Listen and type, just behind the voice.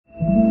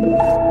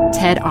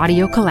TED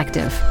Audio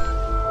Collective.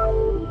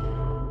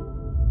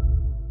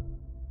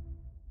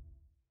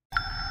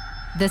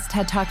 This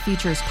TED Talk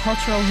features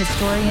cultural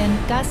historian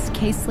Gus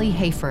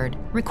Casely-Hayford,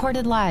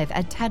 recorded live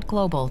at TED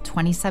Global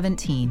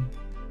 2017.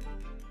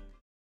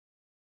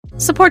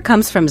 Support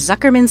comes from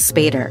Zuckerman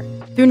Spader.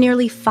 Through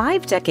nearly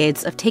 5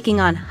 decades of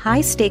taking on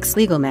high-stakes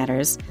legal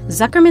matters,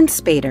 Zuckerman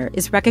Spader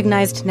is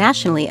recognized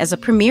nationally as a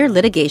premier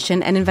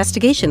litigation and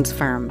investigations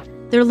firm.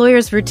 Their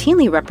lawyers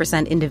routinely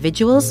represent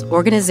individuals,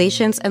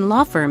 organizations, and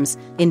law firms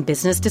in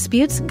business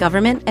disputes,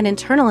 government and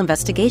internal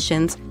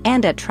investigations,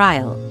 and at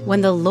trial,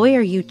 when the lawyer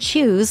you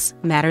choose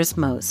matters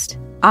most.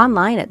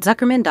 Online at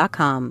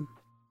Zuckerman.com.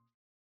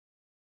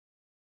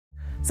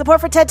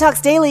 Support for TED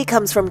Talks Daily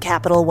comes from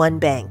Capital One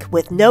Bank.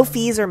 With no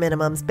fees or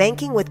minimums,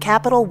 banking with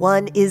Capital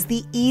One is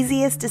the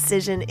easiest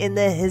decision in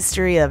the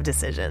history of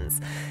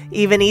decisions.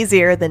 Even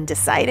easier than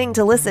deciding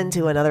to listen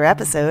to another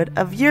episode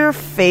of your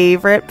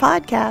favorite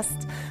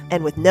podcast.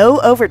 And with no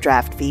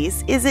overdraft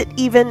fees, is it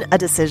even a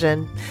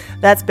decision?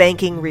 That's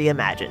banking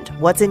reimagined.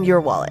 What's in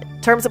your wallet?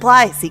 Terms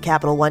apply. See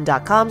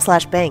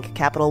CapitalOne.com/bank.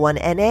 Capital One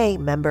N.A.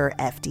 member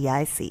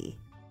FDIC.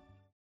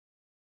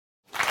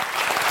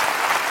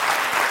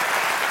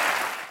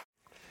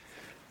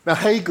 Now,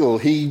 Hegel,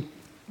 he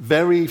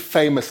very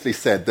famously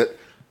said that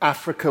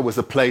Africa was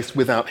a place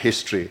without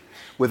history,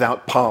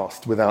 without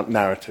past, without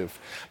narrative.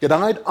 Yet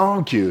I'd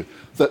argue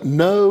that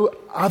no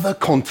other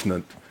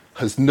continent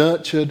has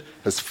nurtured,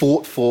 has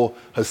fought for,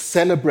 has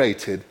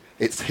celebrated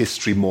its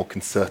history more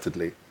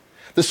concertedly.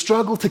 The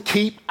struggle to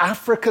keep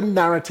African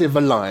narrative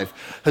alive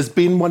has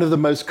been one of the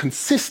most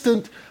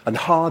consistent and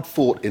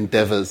hard-fought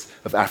endeavors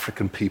of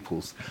African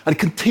peoples, and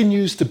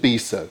continues to be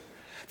so.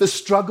 The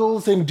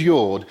struggles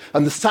endured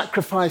and the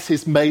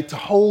sacrifices made to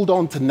hold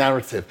on to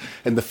narrative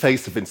in the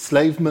face of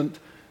enslavement,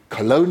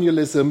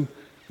 colonialism,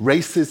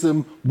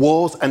 racism,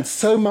 wars, and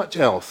so much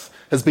else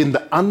has been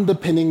the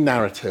underpinning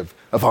narrative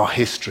of our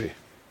history.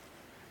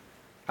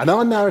 And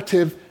our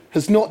narrative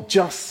has not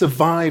just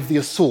survived the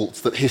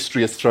assaults that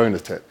history has thrown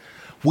at it.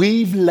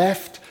 We've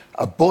left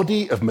a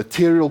body of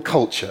material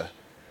culture,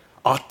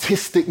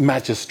 artistic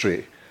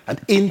majesty, and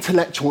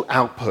intellectual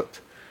output.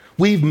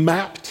 We've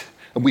mapped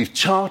and we've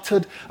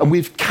charted and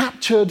we've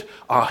captured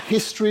our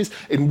histories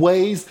in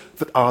ways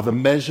that are the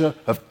measure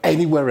of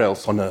anywhere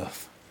else on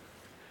earth.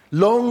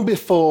 Long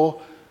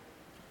before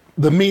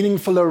the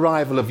meaningful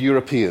arrival of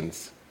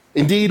Europeans,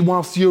 indeed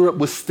whilst Europe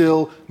was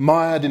still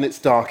mired in its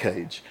dark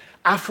age,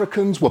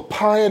 Africans were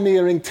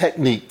pioneering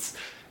techniques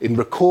in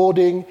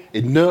recording,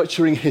 in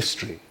nurturing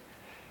history,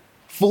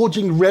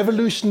 forging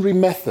revolutionary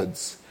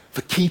methods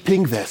for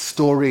keeping their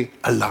story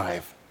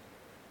alive.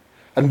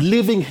 And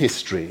living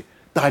history,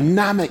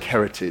 dynamic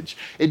heritage,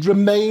 it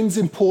remains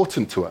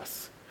important to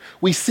us.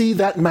 We see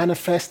that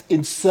manifest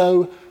in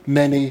so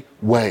many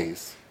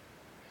ways.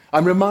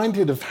 I'm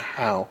reminded of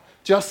how,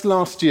 just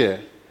last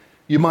year,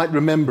 you might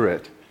remember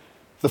it,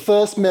 the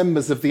first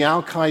members of the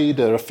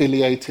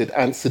Al-Qaeda-affiliated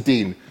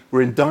Ansar-Dine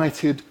were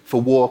indicted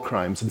for war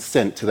crimes and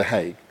sent to The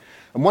Hague.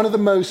 And one of the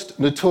most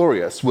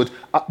notorious was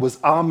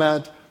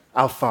Ahmad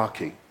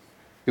al-Faqi.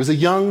 He was a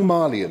young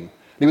Malian.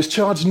 He was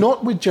charged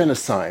not with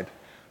genocide,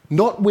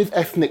 not with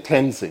ethnic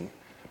cleansing,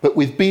 but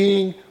with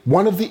being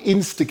one of the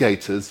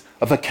instigators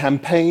of a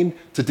campaign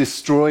to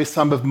destroy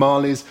some of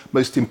Mali's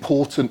most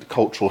important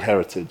cultural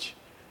heritage.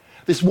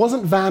 This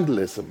wasn't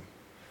vandalism.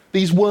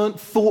 These weren't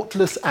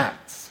thoughtless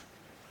acts.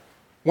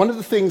 One of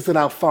the things that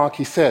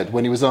al-Faqi said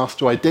when he was asked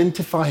to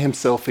identify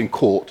himself in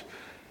court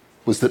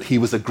was that he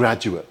was a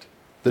graduate,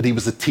 that he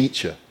was a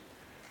teacher.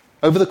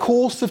 Over the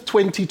course of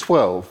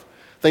 2012,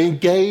 they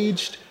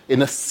engaged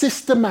in a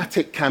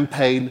systematic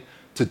campaign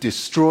to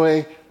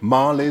destroy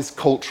Mali's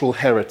cultural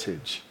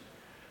heritage.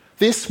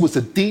 This was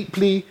a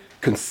deeply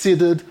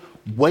considered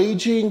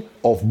waging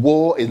of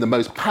war in the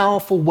most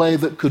powerful way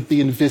that could be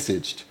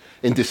envisaged,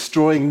 in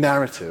destroying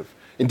narrative,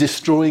 in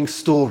destroying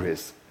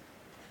stories.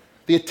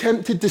 The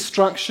attempted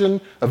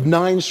destruction of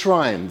 9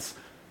 shrines,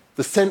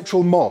 the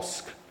central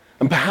mosque,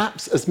 and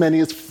perhaps as many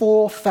as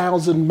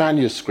 4,000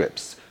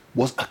 manuscripts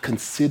was a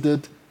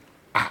considered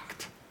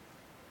act.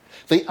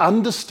 They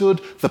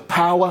understood the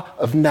power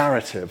of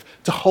narrative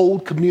to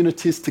hold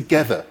communities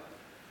together,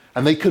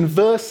 and they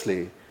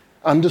conversely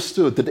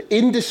understood that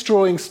in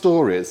destroying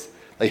stories,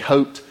 they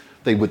hoped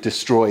they would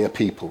destroy a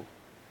people.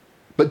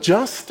 But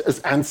just as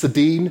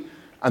Ansar-Dine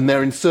and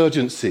their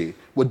insurgency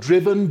were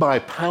driven by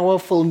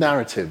powerful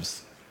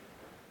narratives,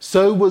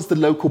 so was the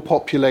local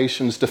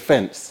population's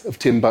defense of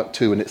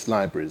Timbuktu and its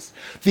libraries.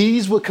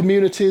 These were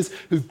communities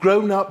who'd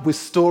grown up with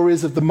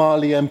stories of the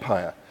Mali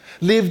Empire,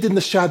 lived in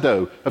the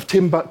shadow of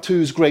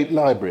Timbuktu's great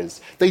libraries.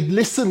 They'd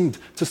listened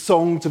to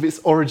songs of its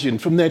origin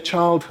from their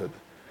childhood,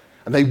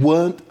 and they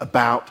weren't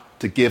about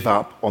to give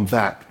up on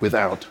that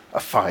without a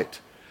fight.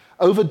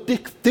 Over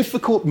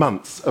difficult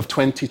months of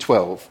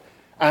 2012,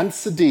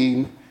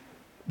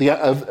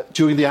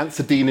 during the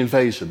Ansar-Dine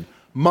invasion,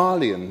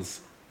 Malians,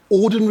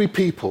 ordinary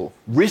people,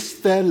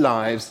 risked their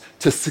lives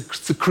to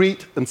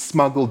secrete and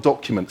smuggle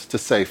documents to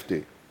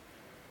safety,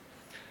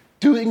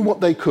 doing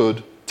what they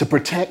could to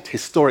protect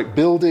historic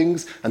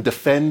buildings and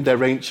defend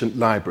their ancient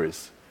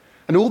libraries.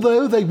 And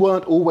although they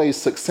weren't always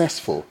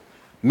successful,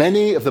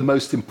 many of the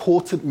most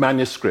important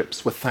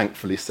manuscripts were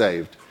thankfully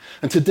saved.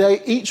 And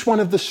today, each one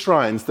of the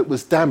shrines that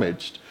was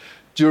damaged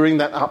during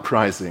that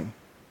uprising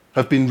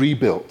have been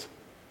rebuilt,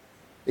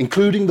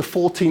 including the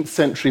 14th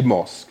century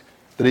mosque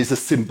that is a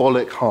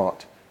symbolic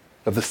heart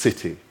of the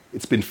city.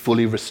 It's been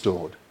fully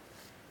restored.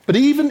 But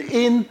even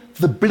in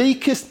the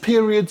bleakest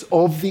periods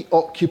of the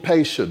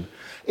occupation,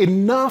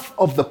 enough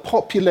of the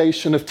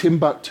population of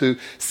Timbuktu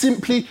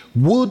simply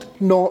would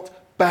not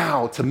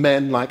bow to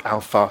men like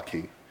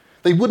al-Faqi.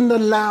 They wouldn't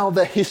allow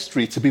their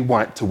history to be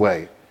wiped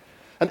away.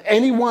 And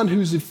anyone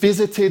who's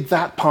visited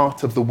that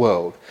part of the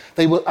world,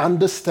 they will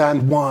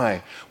understand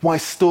why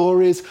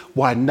stories,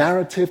 why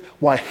narrative,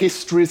 why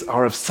histories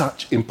are of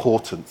such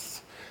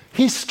importance.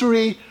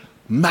 History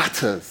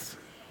matters.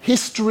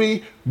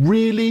 History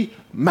really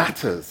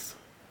matters.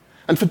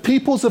 And for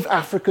peoples of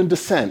African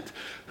descent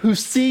who've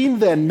seen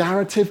their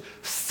narrative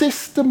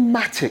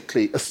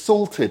systematically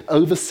assaulted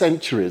over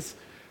centuries,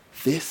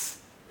 this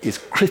is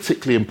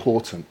critically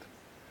important.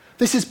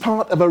 This is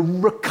part of a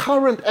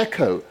recurrent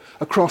echo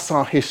across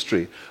our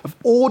history of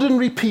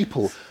ordinary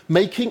people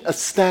making a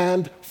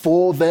stand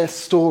for their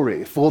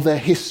story, for their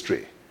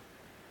history.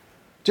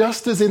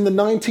 Just as in the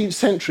 19th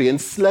century,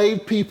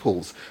 enslaved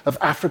peoples of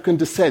African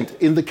descent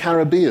in the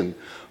Caribbean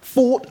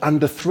fought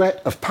under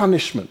threat of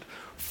punishment,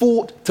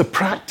 fought to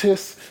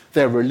practice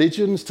their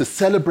religions, to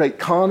celebrate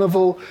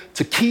carnival,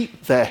 to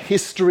keep their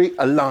history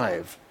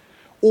alive.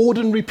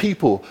 Ordinary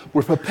people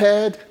were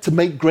prepared to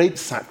make great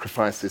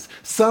sacrifices,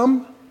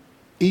 some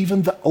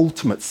even the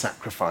ultimate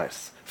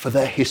sacrifice for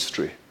their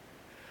history.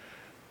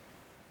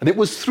 And it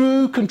was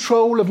through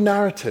control of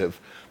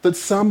narrative that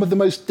some of the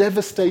most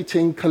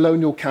devastating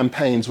colonial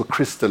campaigns were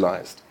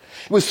crystallized.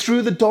 It was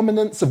through the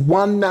dominance of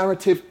one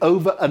narrative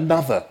over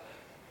another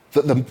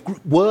that the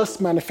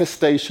worst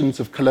manifestations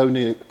of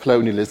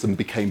colonialism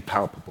became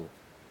palpable.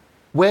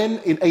 When,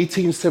 in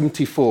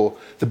 1874,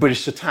 the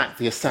British attacked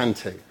the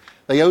Asante,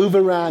 they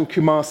overran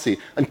Kumasi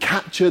and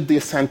captured the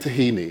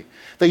Asantehene.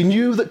 They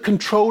knew that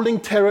controlling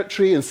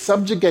territory and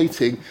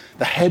subjugating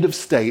the head of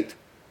state,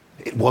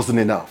 it wasn't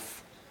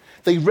enough.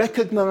 They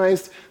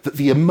recognized that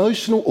the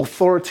emotional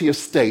authority of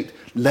state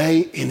lay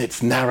in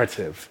its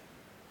narrative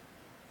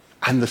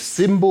and the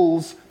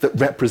symbols that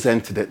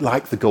represented it,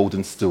 like the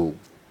golden stool.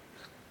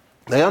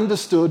 They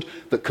understood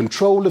that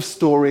control of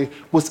story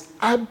was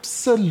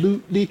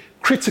absolutely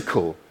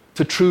critical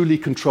to truly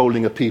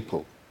controlling a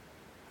people.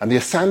 And the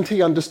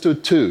Asante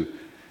understood too,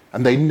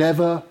 and they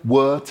never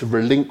were to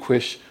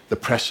relinquish the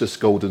precious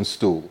golden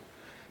stool,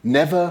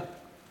 never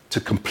to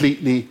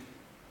completely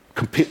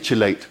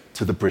capitulate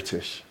to the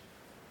British.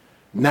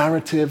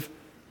 Narrative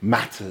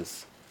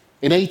matters.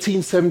 In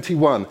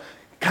 1871,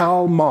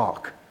 Karl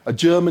Marx, a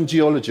German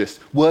geologist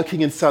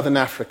working in southern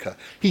Africa,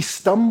 he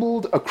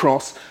stumbled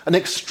across an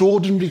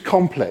extraordinary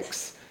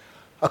complex,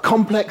 a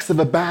complex of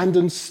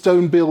abandoned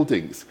stone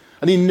buildings,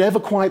 and he never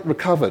quite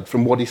recovered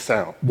from what he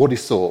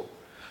saw.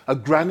 A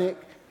granite,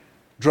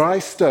 dry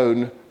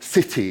stone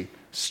city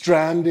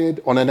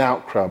stranded on an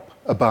outcrop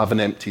above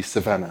an empty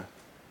savanna.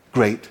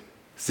 Great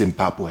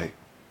Zimbabwe.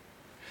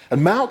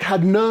 And Marx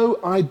had no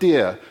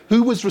idea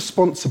who was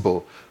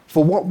responsible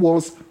for what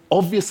was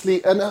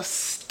obviously an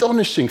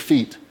astonishing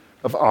feat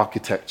of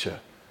architecture.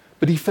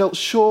 But he felt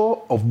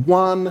sure of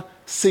one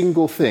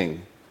single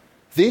thing.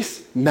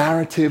 This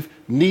narrative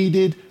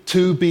needed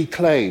to be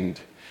claimed.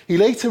 He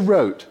later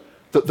wrote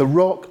that the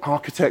rock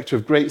architecture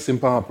of Great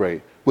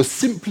Zimbabwe was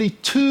simply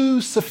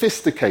too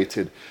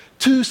sophisticated,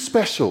 too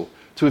special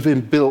to have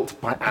been built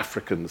by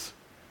Africans.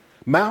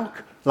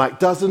 Marx, like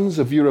dozens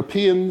of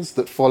Europeans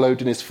that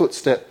followed in his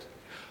footsteps,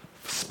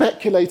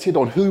 speculated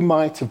on who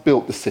might have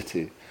built the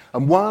city,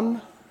 and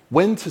one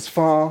went as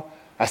far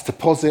as to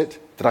posit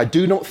that I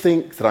do not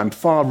think that I'm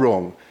far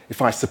wrong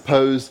if I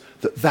suppose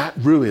that that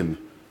ruin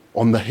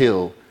on the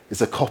hill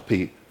is a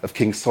copy of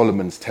King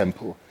Solomon's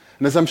temple.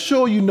 And as I'm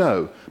sure you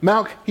know,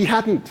 Marx, he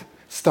hadn't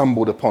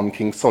stumbled upon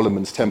King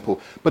Solomon's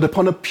temple, but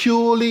upon a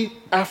purely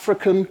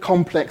African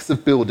complex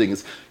of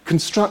buildings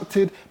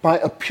constructed by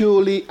a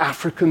purely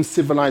African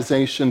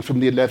civilization from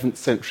the 11th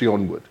century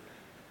onward.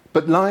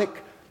 But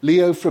like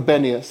Leo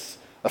Frobenius,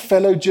 a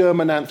fellow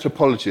German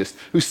anthropologist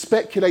who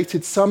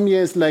speculated some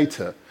years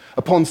later,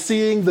 upon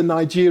seeing the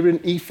Nigerian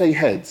Ife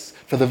heads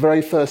for the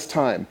very first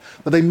time,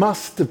 that they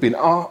must have been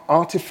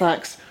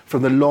artifacts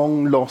from the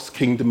long-lost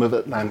kingdom of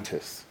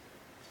Atlantis.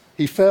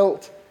 He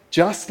felt,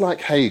 just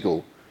like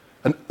Hegel,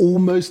 an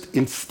almost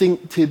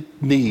instinctive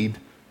need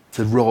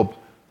to rob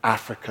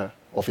Africa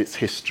of its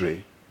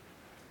history.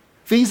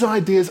 These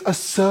ideas are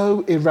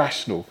so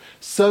irrational,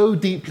 so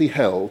deeply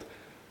held,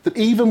 that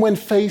even when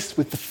faced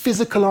with the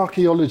physical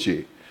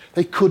archaeology,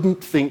 they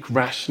couldn't think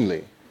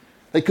rationally.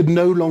 They could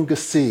no longer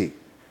see.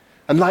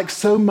 And like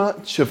so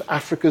much of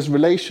Africa's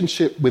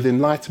relationship with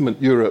Enlightenment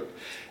Europe,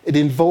 it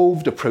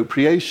involved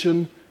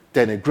appropriation,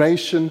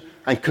 denigration,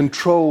 and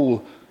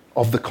control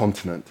of the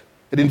continent.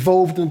 It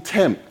involved an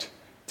attempt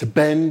to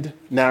bend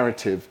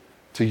narrative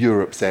to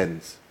Europe's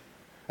ends.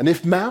 And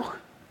if Mauch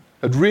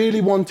had really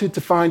wanted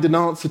to find an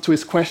answer to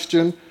his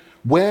question,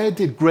 where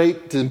did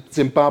Great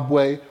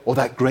Zimbabwe or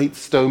that great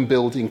stone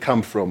building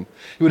come from?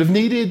 He would have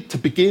needed to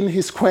begin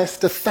his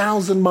quest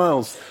 1,000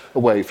 miles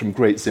away from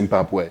Great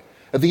Zimbabwe,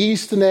 at the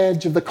eastern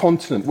edge of the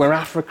continent where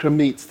Africa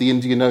meets the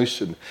Indian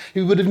Ocean.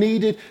 He would have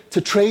needed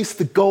to trace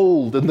the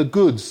gold and the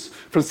goods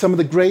from some of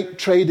the great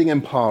trading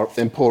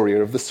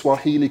emporia of the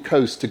Swahili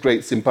coast to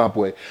Great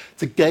Zimbabwe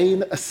to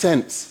gain a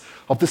sense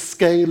of the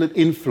scale and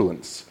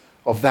influence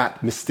of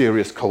that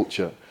mysterious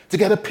culture, to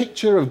get a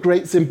picture of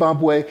Great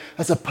Zimbabwe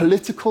as a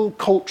political,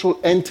 cultural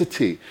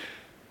entity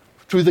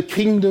through the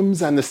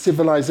kingdoms and the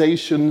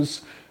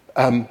civilizations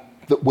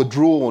that were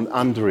drawn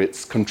under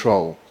its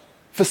control.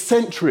 For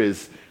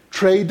centuries,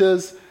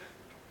 traders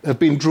have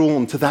been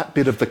drawn to that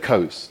bit of the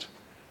coast,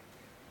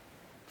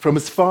 from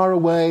as far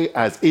away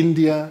as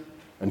India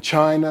and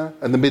China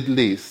and the Middle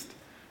East.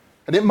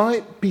 And it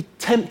might be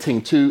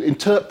tempting to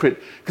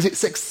interpret, because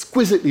it's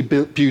exquisitely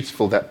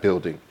beautiful, that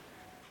building.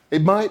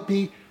 It might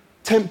be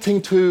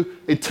tempting to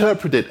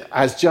interpret it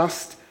as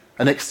just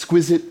an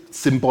exquisite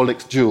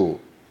symbolic jewel,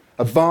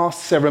 a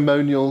vast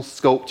ceremonial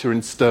sculpture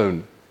in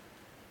stone.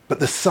 But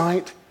the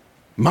site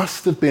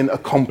must have been a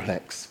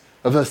complex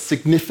of a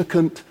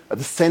significant, at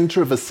the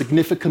center of a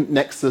significant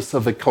nexus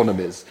of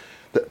economies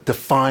that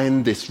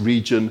defined this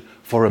region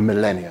for a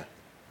millennia.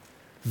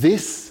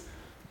 This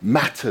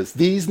matters.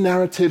 These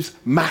narratives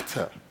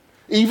matter.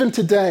 Even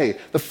today,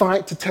 the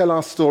fight to tell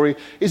our story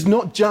is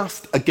not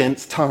just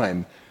against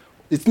time.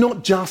 It's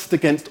not just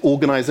against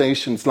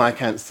organizations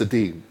like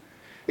Amsterdam.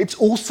 It's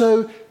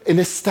also in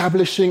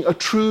establishing a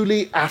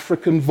truly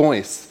African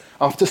voice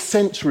after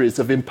centuries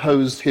of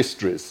imposed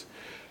histories.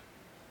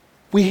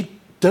 We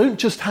don't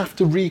just have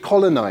to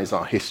recolonize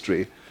our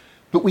history,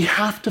 but we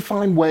have to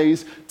find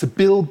ways to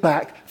build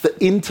back the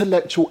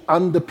intellectual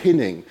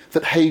underpinning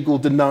that Hegel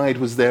denied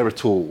was there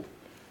at all.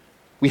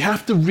 We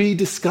have to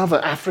rediscover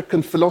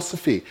African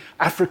philosophy,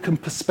 African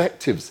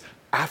perspectives,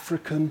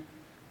 African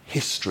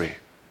history.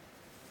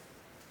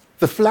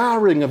 The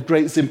flowering of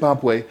Great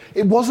Zimbabwe,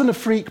 it wasn't a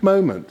freak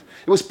moment.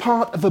 It was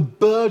part of a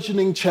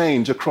burgeoning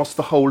change across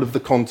the whole of the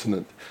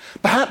continent.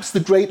 Perhaps the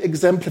great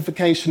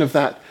exemplification of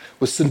that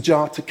was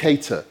Sundiata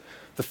Keita,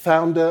 the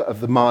founder of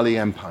the Mali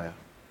Empire.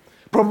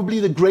 Probably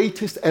the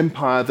greatest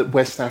empire that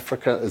West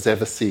Africa has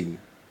ever seen.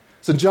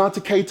 Sundiata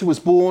Keita was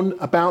born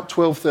about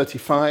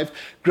 1235,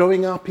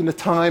 growing up in a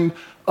time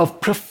of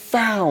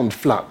profound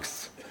flux.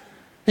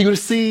 He would have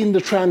seen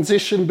the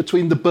transition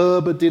between the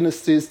Berber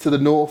dynasties to the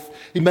north.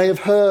 He may have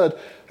heard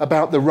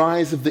about the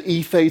rise of the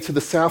Ife to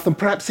the south, and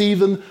perhaps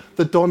even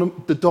the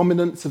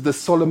dominance of the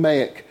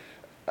Ptolemaic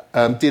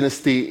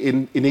dynasty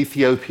in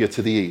Ethiopia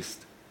to the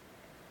east.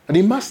 And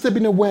he must have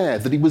been aware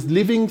that he was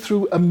living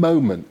through a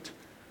moment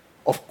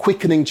of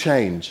quickening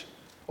change,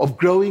 of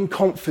growing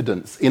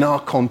confidence in our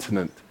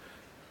continent.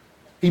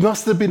 He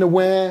must have been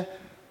aware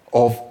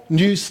of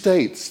new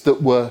states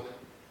that were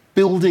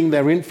building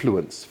their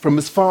influence from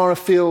as far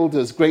afield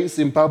as Great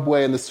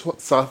Zimbabwe and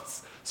the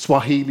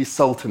Swahili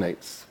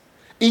sultanates,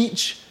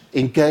 each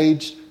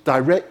engaged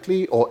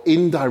directly or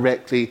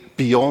indirectly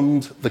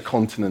beyond the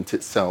continent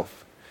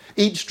itself,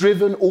 each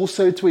driven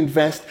also to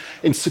invest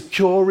in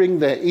securing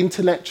their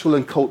intellectual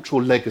and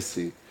cultural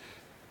legacy.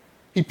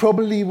 He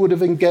probably would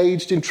have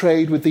engaged in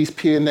trade with these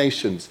peer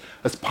nations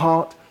as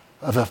part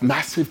of a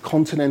massive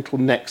continental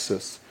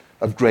nexus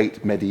of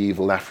great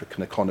medieval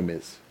African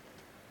economies.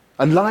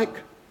 And like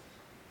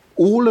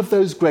all of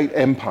those great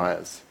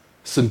empires,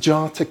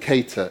 Sundiata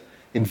Keita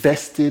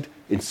invested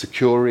in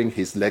securing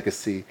his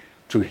legacy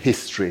through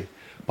history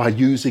by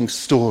using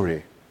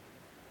story.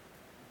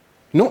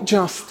 Not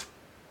just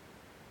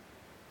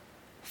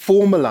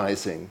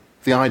formalizing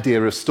the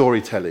idea of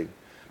storytelling,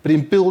 but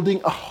in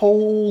building a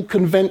whole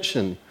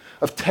convention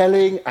of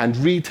telling and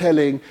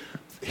retelling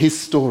his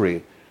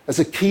story as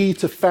a key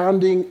to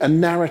founding a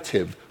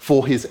narrative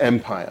for his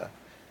empire.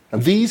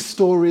 And these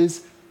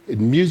stories,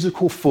 in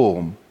musical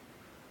form,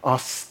 are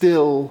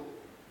still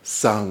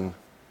sung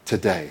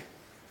today.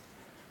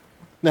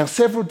 Now,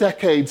 several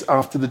decades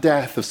after the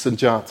death of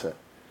Sundiata,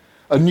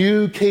 a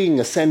new king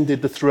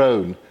ascended the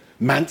throne,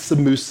 Mansa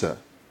Musa,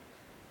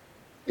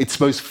 its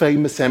most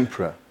famous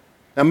emperor.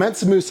 Now,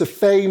 Mansa Musa,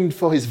 famed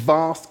for his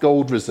vast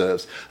gold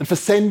reserves and for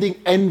sending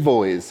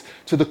envoys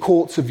to the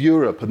courts of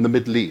Europe and the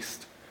Middle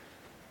East.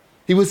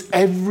 He was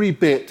every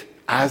bit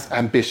as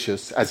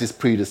ambitious as his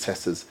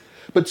predecessors,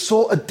 but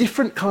saw a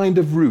different kind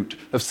of route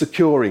of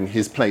securing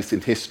his place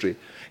in history.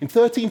 In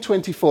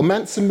 1324,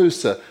 Mansa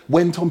Musa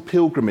went on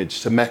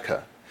pilgrimage to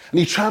Mecca, and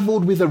he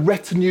traveled with a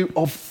retinue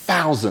of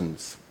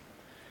thousands.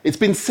 It's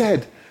been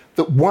said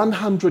that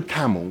 100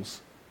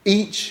 camels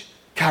each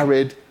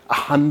carried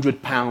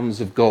 100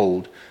 pounds of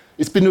gold.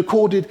 It's been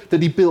recorded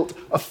that he built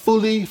a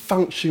fully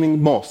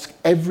functioning mosque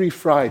every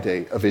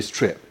Friday of his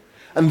trip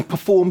and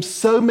performed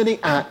so many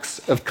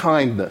acts of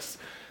kindness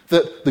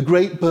that the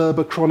great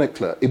Berber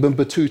chronicler Ibn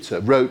Battuta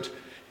wrote,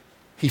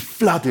 he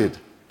flooded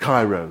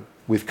Cairo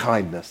with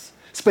kindness,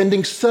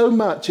 spending so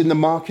much in the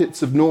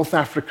markets of North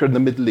Africa and the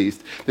Middle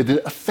East that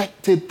it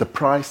affected the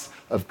price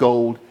of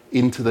gold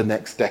into the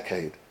next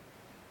decade.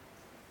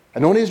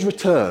 And on his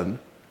return,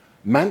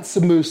 Mansa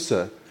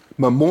Musa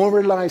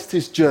memorialized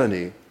his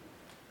journey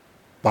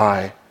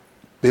by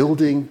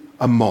building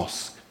a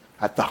mosque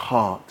at the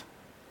heart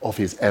of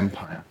his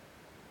empire.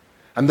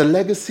 And the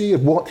legacy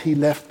of what he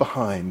left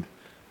behind,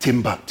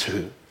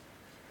 Timbuktu,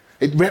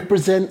 it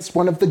represents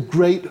one of the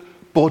great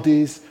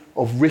bodies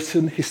of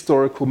written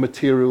historical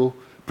material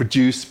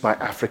produced by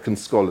African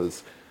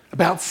scholars.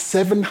 About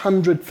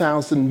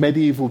 700,000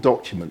 medieval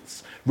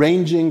documents,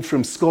 ranging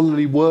from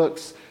scholarly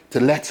works to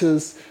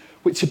letters,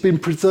 which have been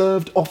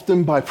preserved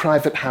often by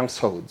private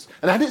households.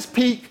 And at its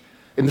peak,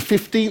 in the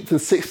 15th and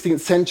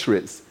 16th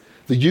centuries,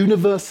 the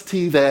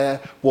university there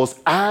was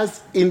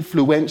as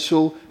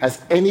influential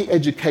as any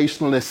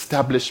educational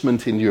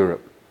establishment in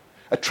Europe,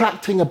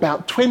 attracting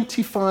about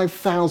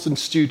 25,000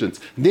 students.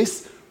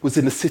 This was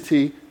in a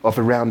city of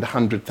around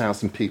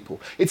 100,000 people.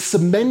 It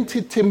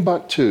cemented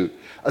Timbuktu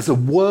as a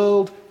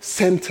world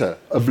center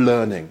of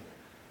learning.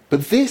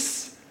 But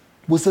this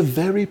was a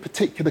very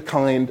particular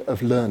kind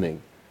of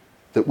learning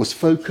that was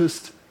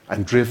focused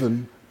and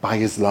driven by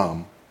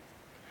Islam.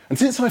 And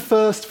since I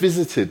first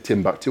visited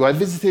Timbuktu, I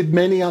visited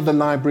many other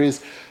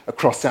libraries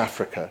across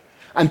Africa.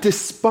 And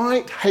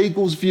despite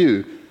Hegel's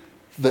view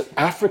that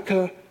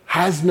Africa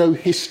has no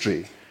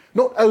history,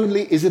 not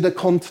only is it a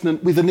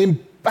continent with an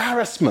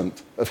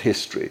embarrassment of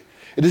history,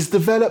 it has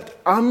developed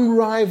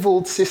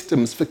unrivaled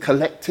systems for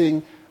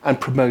collecting and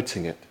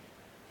promoting it.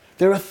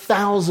 There are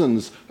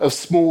thousands of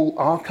small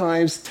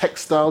archives,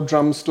 textile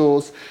drum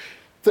stores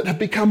that have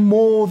become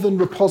more than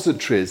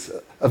repositories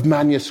of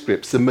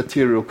manuscripts and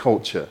material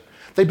culture.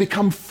 They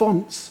become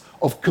fonts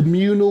of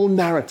communal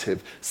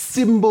narrative,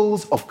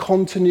 symbols of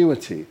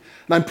continuity.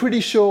 And I'm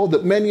pretty sure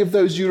that many of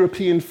those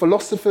European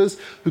philosophers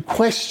who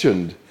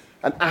questioned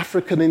an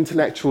African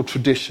intellectual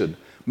tradition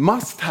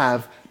must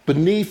have,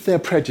 beneath their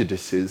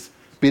prejudices,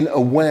 been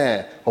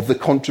aware of the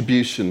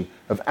contribution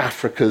of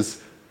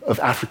Africa's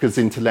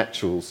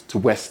intellectuals to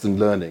Western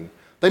learning.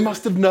 They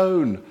must have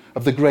known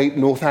of the great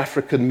North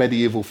African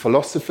medieval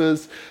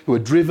philosophers who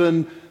had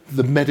driven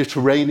the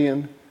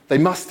Mediterranean. They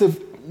must have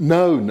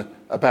known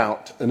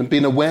about and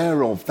been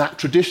aware of that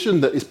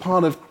tradition that is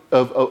part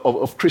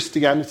of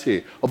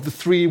Christianity, of the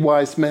three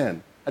wise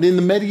men. And in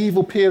the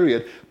medieval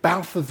period,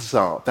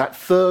 Balthasar, that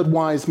third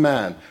wise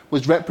man,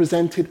 was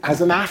represented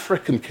as an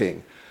African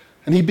king.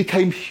 And he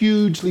became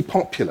hugely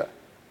popular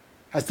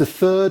as the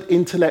third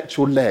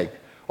intellectual leg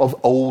of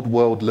old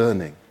world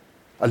learning,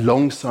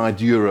 alongside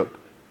Europe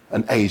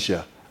and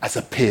Asia as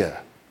a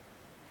peer.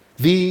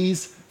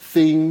 These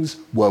things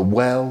were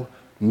well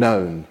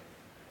known.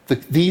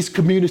 These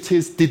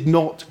communities did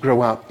not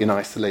grow up in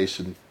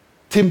isolation.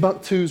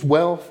 Timbuktu's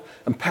wealth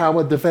and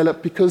power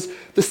developed because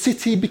the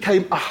city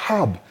became a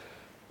hub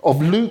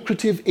of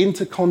lucrative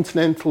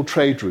intercontinental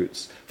trade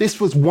routes. This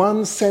was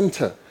one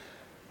center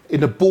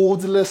in a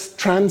borderless,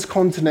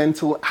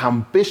 transcontinental,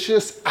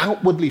 ambitious,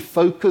 outwardly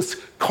focused,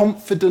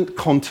 confident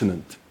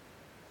continent.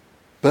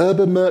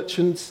 Berber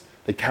merchants,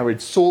 they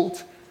carried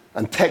salt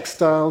and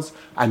textiles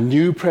and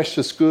new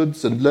precious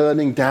goods and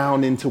learning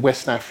down into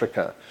West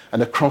Africa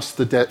and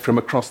from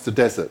across the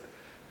desert.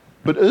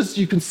 But as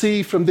you can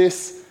see from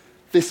this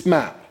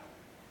map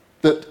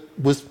that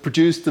was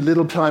produced a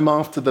little time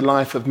after the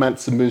life of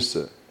Mansa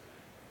Musa,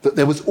 that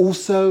there was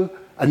also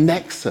a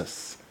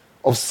nexus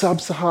of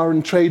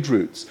sub-Saharan trade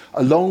routes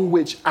along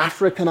which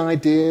African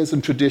ideas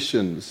and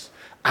traditions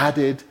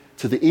added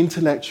to the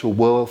intellectual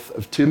wealth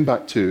of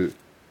Timbuktu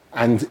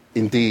and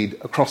indeed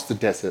across the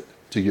desert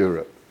to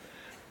Europe.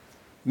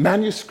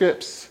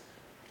 Manuscripts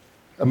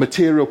and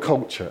material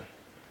culture,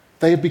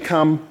 they have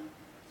become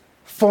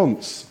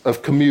fonts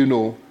of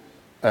communal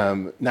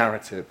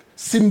narrative,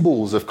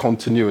 symbols of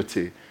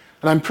continuity.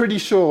 And I'm pretty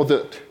sure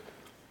that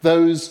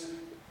those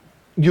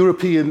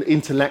European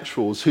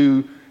intellectuals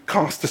who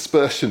cast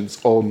aspersions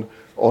on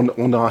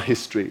our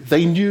history,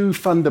 they knew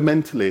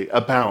fundamentally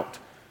about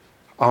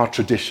our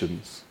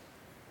traditions.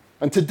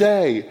 And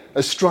today,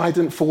 as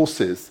strident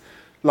forces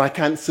like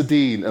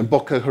Ansar-Dine and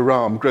Boko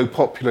Haram grow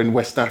popular in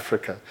West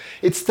Africa,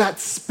 it's that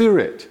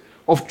spirit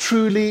of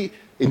truly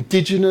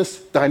indigenous,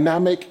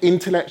 dynamic,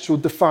 intellectual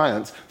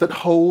defiance that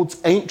holds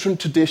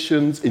ancient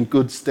traditions in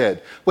good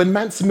stead. When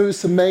Mansa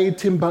Musa made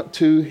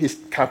Timbuktu his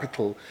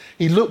capital,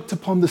 he looked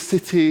upon the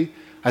city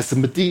as the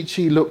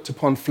Medici looked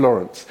upon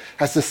Florence,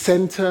 as the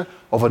center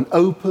of an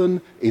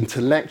open,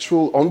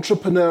 intellectual,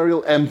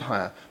 entrepreneurial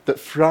empire that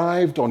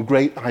thrived on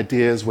great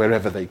ideas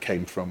wherever they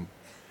came from.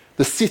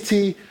 The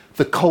city,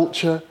 the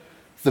culture,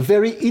 the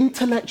very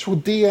intellectual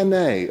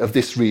DNA of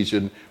this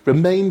region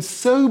remains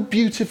so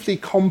beautifully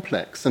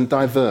complex and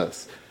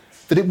diverse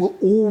that it will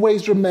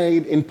always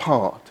remain in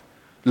part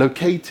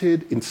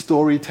located in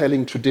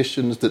storytelling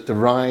traditions that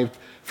derived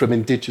from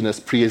indigenous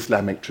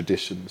pre-Islamic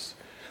traditions.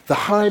 The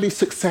highly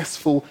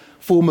successful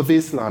form of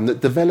Islam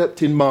that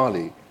developed in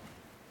Mali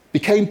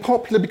became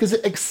popular because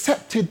it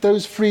accepted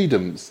those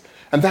freedoms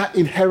and that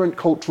inherent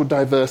cultural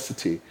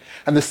diversity.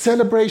 And the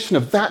celebration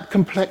of that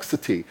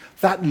complexity,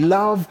 that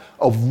love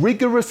of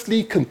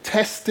rigorously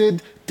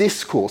contested,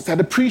 discourse, that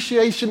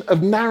appreciation of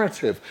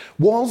narrative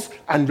was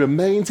and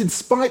remains, in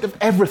spite of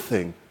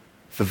everything,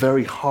 the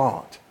very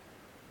heart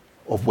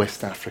of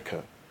West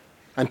Africa.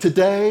 And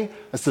today,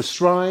 as the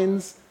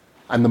shrines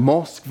and the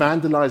mosque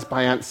vandalized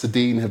by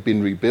Ansar-Dine have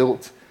been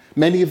rebuilt,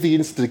 many of the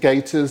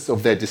instigators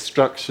of their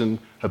destruction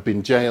have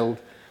been jailed,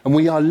 and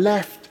we are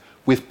left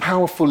with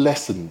powerful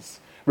lessons,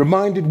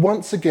 reminded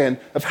once again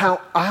of how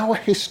our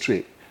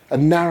history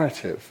and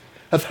narrative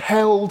have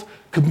held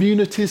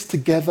communities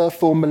together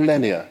for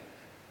millennia,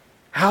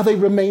 how they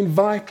remain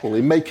vital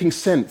in making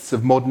sense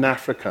of modern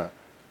Africa.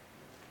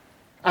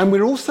 And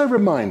we're also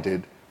reminded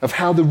of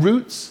how the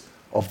roots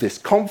of this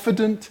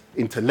confident,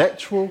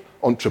 intellectual,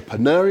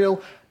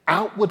 entrepreneurial,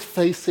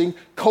 outward-facing,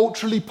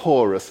 culturally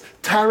porous,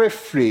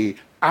 tariff-free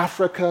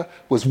Africa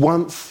was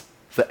once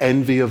the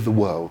envy of the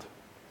world.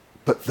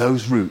 But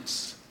those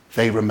roots,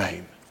 they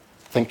remain.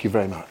 Thank you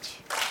very much.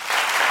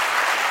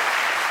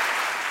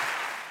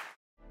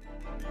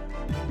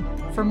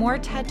 For more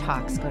TED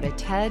Talks, go to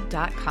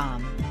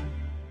TED.com.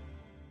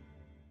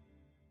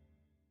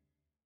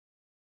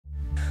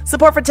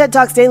 Support for TED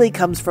Talks Daily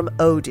comes from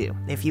Odoo.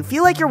 If you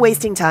feel like you're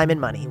wasting time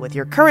and money with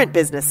your current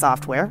business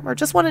software, or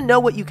just want to know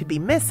what you could be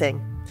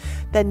missing,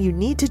 then you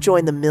need to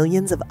join the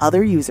millions of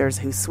other users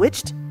who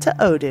switched to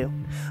Odoo.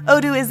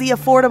 Odoo is the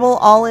affordable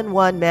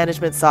all-in-one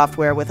management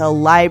software with a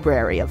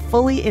library of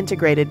fully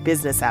integrated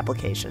business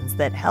applications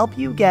that help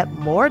you get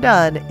more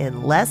done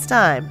in less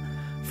time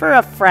for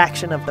a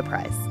fraction of the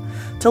price.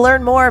 To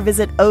learn more,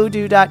 visit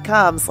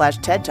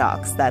odoo.com/TED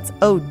Talks. That's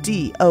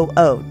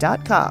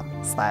ODOO.com/TED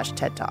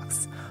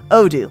Talks.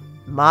 Odoo,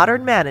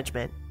 modern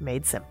management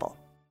made simple.